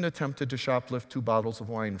student attempted to shoplift 2 bottles of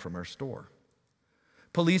wine from our store.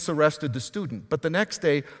 Police arrested the student, but the next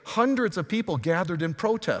day, hundreds of people gathered in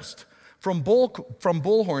protest. From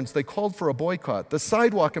bullhorns, they called for a boycott. The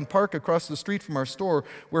sidewalk and park across the street from our store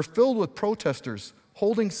were filled with protesters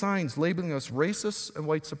holding signs labeling us racists and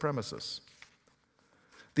white supremacists.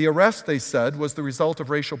 The arrest, they said, was the result of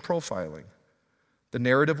racial profiling. The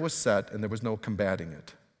narrative was set, and there was no combating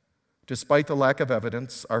it. Despite the lack of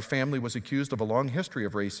evidence, our family was accused of a long history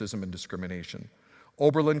of racism and discrimination.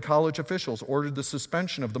 Oberlin College officials ordered the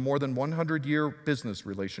suspension of the more than 100-year business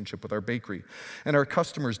relationship with our bakery, and our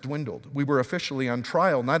customers dwindled. We were officially on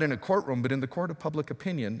trial, not in a courtroom, but in the court of public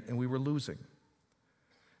opinion, and we were losing.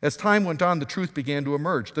 As time went on, the truth began to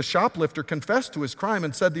emerge. The shoplifter confessed to his crime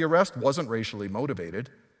and said the arrest wasn't racially motivated,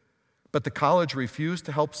 but the college refused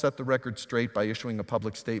to help set the record straight by issuing a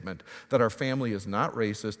public statement that our family is not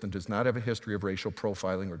racist and does not have a history of racial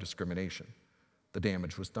profiling or discrimination. The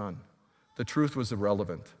damage was done. The truth was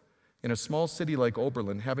irrelevant. In a small city like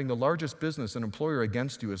Oberlin, having the largest business and employer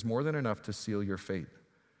against you is more than enough to seal your fate.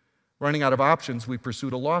 Running out of options, we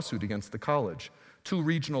pursued a lawsuit against the college. 2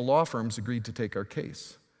 regional law firms agreed to take our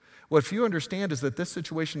case. What few understand is that this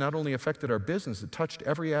situation not only affected our business, it touched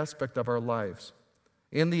every aspect of our lives.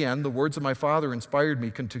 In the end, the words of my father inspired me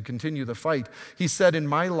to continue the fight. He said, "In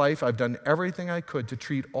my life, I've done everything I could to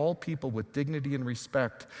treat all people with dignity and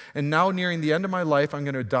respect. And now, nearing the end of my life, I'm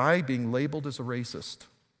going to die being labeled as a racist."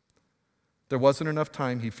 There wasn't enough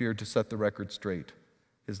time, he feared, to set the record straight.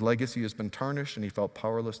 His legacy has been tarnished, and he felt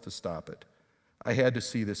powerless to stop it. I had to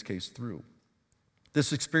see this case through.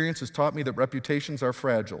 This experience has taught me that reputations are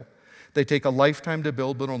fragile. They take a lifetime to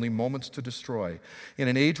build, but only moments to destroy. In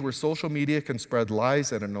an age where social media can spread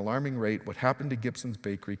lies at an alarming rate, what happened to Gibson's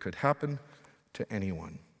Bakery could happen to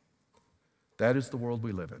anyone. That is the world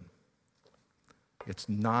we live in. It's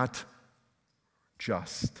not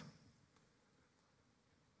just.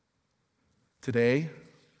 Today,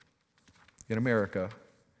 in America,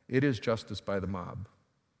 it is justice by the mob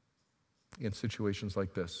in situations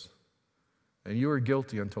like this. And you are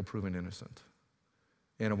guilty until proven innocent.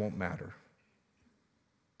 And it won't matter.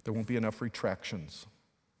 There won't be enough retractions.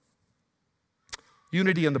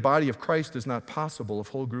 Unity in the body of Christ is not possible if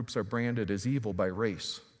whole groups are branded as evil by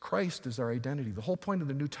race. Christ is our identity. The whole point of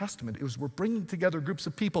the New Testament is we're bringing together groups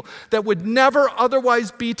of people that would never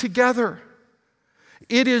otherwise be together.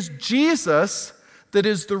 It is Jesus that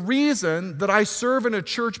is the reason that I serve in a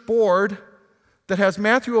church board that has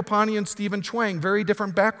Matthew Opani and Stephen Chuang, very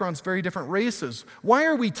different backgrounds, very different races. Why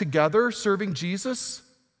are we together serving Jesus?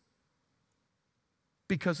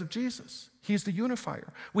 Because of Jesus. He's the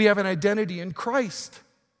unifier. We have an identity in Christ.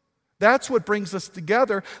 That's what brings us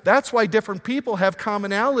together. That's why different people have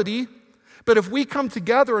commonality. But if we come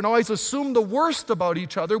together and always assume the worst about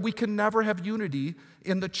each other, we can never have unity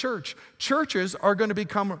in the church. Churches are going to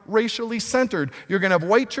become racially centered. You're going to have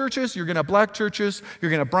white churches, you're going to have black churches, you're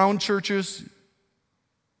going to have brown churches.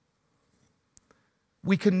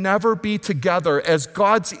 We can never be together as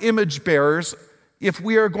God's image bearers if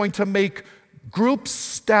we are going to make group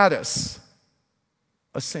status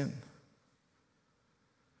a sin.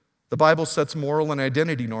 The Bible sets moral and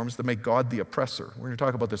identity norms that make God the oppressor. We're going to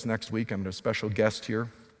talk about this next week. I'm going to have a special guest here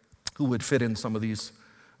who would fit in some of these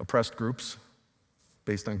oppressed groups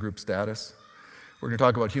based on group status. We're going to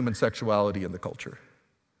talk about human sexuality in the culture.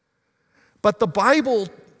 But the Bible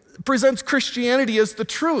presents Christianity as the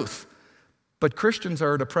truth. But Christians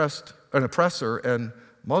are an oppressor, and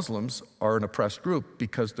Muslims are an oppressed group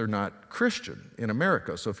because they're not Christian in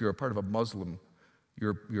America. So if you're a part of a Muslim,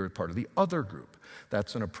 you're a part of the other group.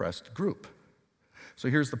 That's an oppressed group. So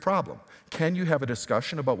here's the problem. Can you have a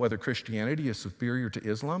discussion about whether Christianity is superior to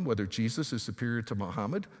Islam, whether Jesus is superior to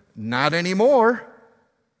Muhammad? Not anymore,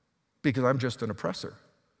 because I'm just an oppressor.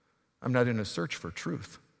 I'm not in a search for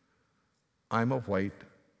truth. I'm a white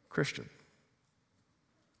Christian.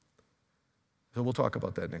 So we'll talk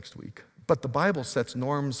about that next week. But the Bible sets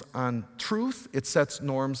norms on truth. It sets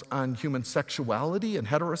norms on human sexuality and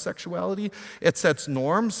heterosexuality. It sets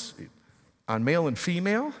norms on male and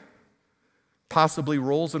female. possibly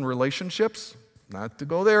roles in relationships. Not to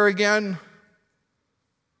go there again.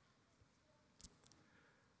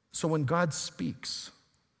 So when God speaks,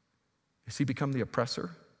 does he become the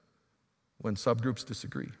oppressor when subgroups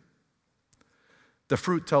disagree? The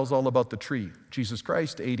fruit tells all about the tree. Jesus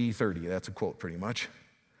Christ, AD 30. That's a quote pretty much.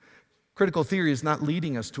 Critical theory is not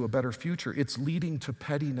leading us to a better future. It's leading to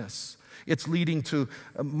pettiness. It's leading to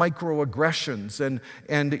microaggressions,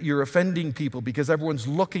 and you're offending people because everyone's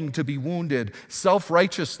looking to be wounded.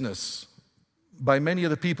 Self-righteousness by many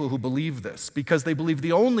of the people who believe this, because they believe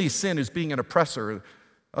the only sin is being an oppressor.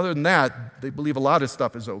 Other than that, they believe a lot of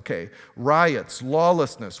stuff is okay. Riots,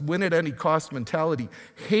 lawlessness, win at any cost mentality,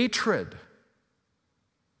 hatred.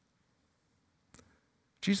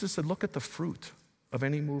 Jesus said, look at the fruit of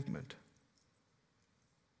any movement.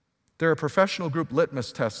 There are professional group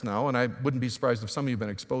litmus tests now, and I wouldn't be surprised if some of you have been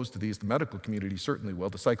exposed to these. The medical community certainly will.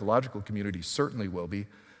 The psychological community certainly will be.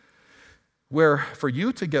 Where for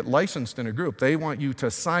you to get licensed in a group, they want you to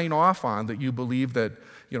sign off on that you believe that,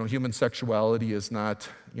 human sexuality is not,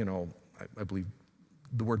 I believe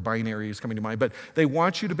the word binary is coming to mind, but they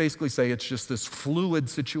want you to basically say it's just this fluid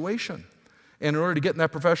situation. And in order to get in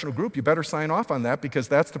that professional group, you better sign off on that because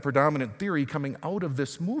that's the predominant theory coming out of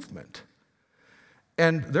this movement.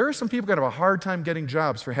 And there are some people who have a hard time getting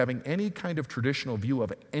jobs for having any kind of traditional view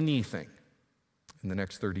of anything in the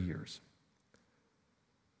next 30 years.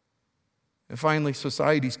 And finally,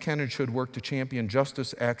 societies can and should work to champion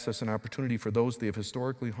justice, access, and opportunity for those they have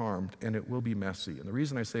historically harmed, and it will be messy. And the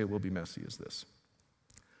reason I say it will be messy is this.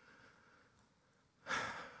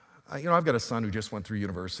 I've got a son who just went through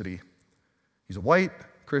university. He's a white,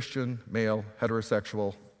 Christian, male,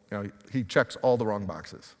 heterosexual. He checks all the wrong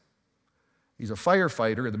boxes. He's a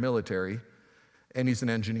firefighter in the military, and he's an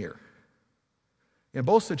engineer. In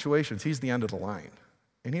both situations, he's the end of the line,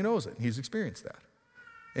 and he knows it. He's experienced that.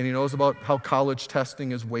 And he knows about how college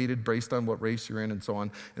testing is weighted based on what race you're in and so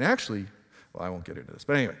on. And actually, I won't get into this,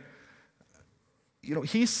 but anyway,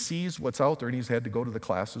 he sees what's out there, and he's had to go to the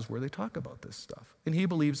classes where they talk about this stuff. And he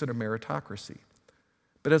believes in a meritocracy.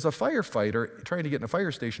 But as a firefighter, trying to get in a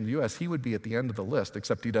fire station in the U.S., he would be at the end of the list,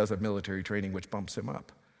 except he does have military training, which bumps him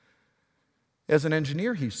up. As an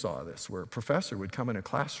engineer, he saw this, where a professor would come in a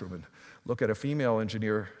classroom and look at a female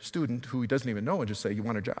engineer student who he doesn't even know and just say, you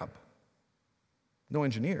want a job? No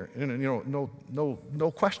engineer.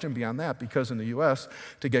 No question beyond that, because in the U.S.,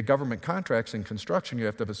 to get government contracts in construction, you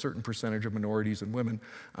have to have a certain percentage of minorities and women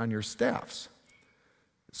on your staffs.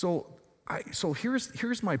 So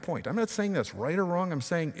here's my point. I'm not saying that's right or wrong. I'm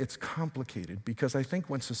saying it's complicated, because I think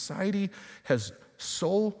when society has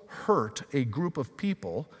so hurt a group of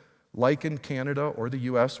people, like in Canada or the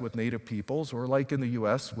U.S. with Native peoples, or like in the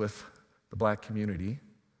U.S. with the black community,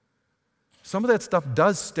 some of that stuff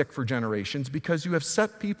does stick for generations because you have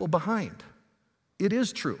set people behind. It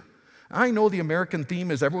is true. I know the American theme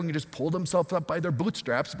is everyone can just pull themselves up by their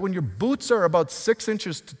bootstraps, but when your boots are about 6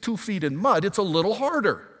 inches to 2 feet in mud, it's a little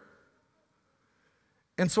harder.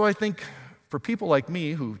 And so I think for people like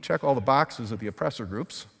me who check all the boxes of the oppressor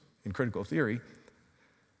groups in critical theory,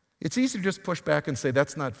 it's easy to just push back and say,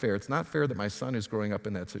 that's not fair. It's not fair that my son is growing up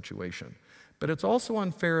in that situation. But it's also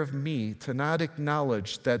unfair of me to not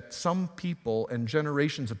acknowledge that some people and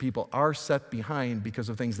generations of people are set behind because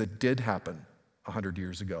of things that did happen 100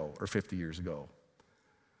 years ago or 50 years ago.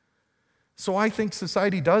 So I think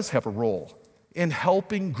society does have a role in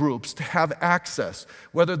helping groups to have access,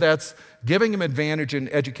 whether that's giving them advantage in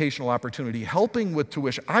educational opportunity, helping with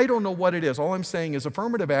tuition. I don't know what it is. All I'm saying is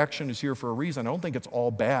affirmative action is here for a reason. I don't think it's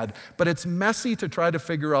all bad, but it's messy to try to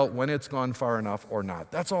figure out when it's gone far enough or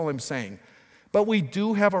not. That's all I'm saying. But we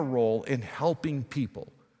do have a role in helping people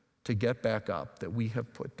to get back up that we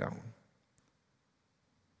have put down.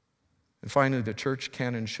 And finally, the church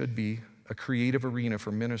can and should be a creative arena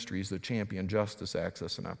for ministries that champion justice,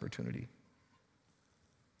 access, and opportunity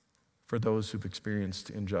for those who've experienced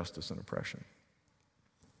injustice and oppression.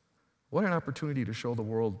 What an opportunity to show the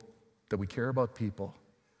world that we care about people,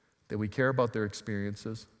 that we care about their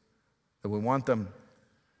experiences, that we want them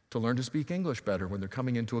to learn to speak English better when they're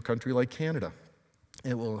coming into a country like Canada.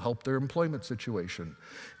 It will help their employment situation,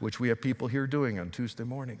 which we have people here doing on Tuesday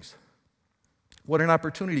mornings. What an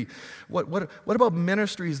opportunity. What about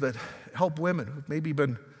ministries that help women who've maybe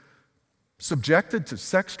been subjected to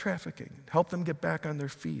sex trafficking, help them get back on their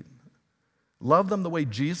feet, love them the way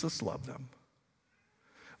Jesus loved them?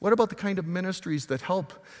 What about the kind of ministries that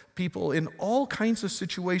help people in all kinds of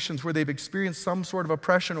situations where they've experienced some sort of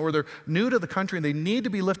oppression, or they're new to the country and they need to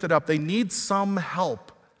be lifted up, they need some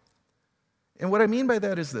help? And what I mean by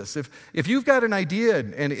that is this. If you've got an idea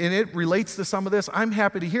and it relates to some of this, I'm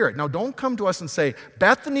happy to hear it. Now, don't come to us and say,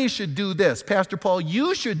 Bethany should do this. Pastor Paul,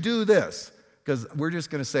 you should do this. Because we're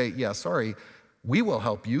just going to say, yeah, sorry, we will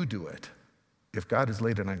help you do it. If God has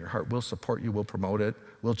laid it on your heart, we'll support you, we'll promote it,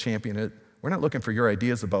 we'll champion it. We're not looking for your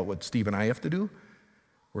ideas about what Steve and I have to do.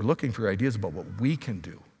 We're looking for ideas about what we can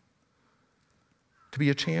do to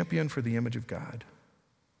be a champion for the image of God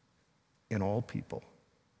in all people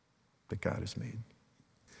that God has made.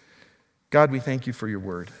 God, we thank you for your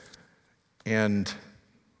word. And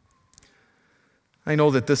I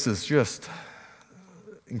know that this is just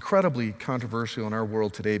incredibly controversial in our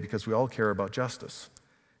world today because we all care about justice.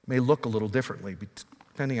 It may look a little differently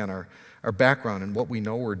depending on our background and what we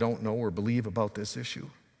know or don't know or believe about this issue.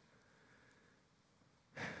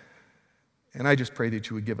 And I just pray that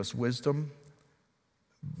you would give us wisdom,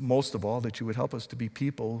 most of all, that you would help us to be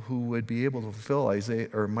people who would be able to fulfill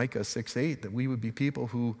Micah 6:8, that we would be people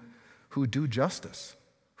who do justice,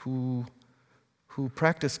 who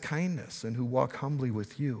practice kindness, and who walk humbly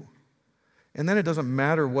with you. And then it doesn't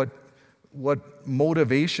matter what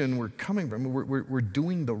motivation we're coming from. We're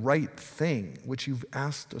doing the right thing, which you've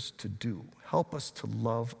asked us to do. Help us to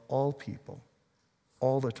love all people,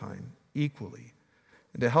 all the time, equally,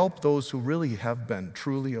 and to help those who really have been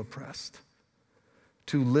truly oppressed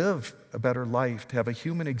to live a better life, to have a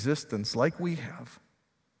human existence like we have,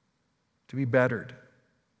 to be bettered,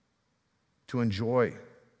 to enjoy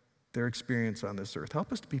their experience on this earth.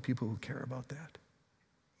 Help us to be people who care about that.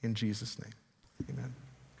 In Jesus' name, amen.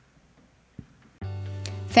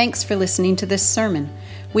 Thanks for listening to this sermon.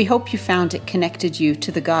 We hope you found it connected you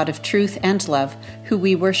to the God of truth and love, who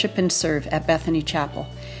we worship and serve at Bethany Chapel.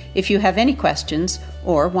 If you have any questions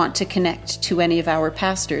or want to connect to any of our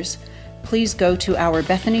pastors, please go to our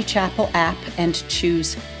Bethany Chapel app and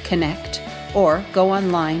choose Connect, or go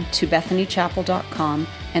online to bethanychapel.com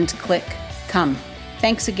and click Come.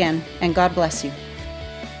 Thanks again, and God bless you.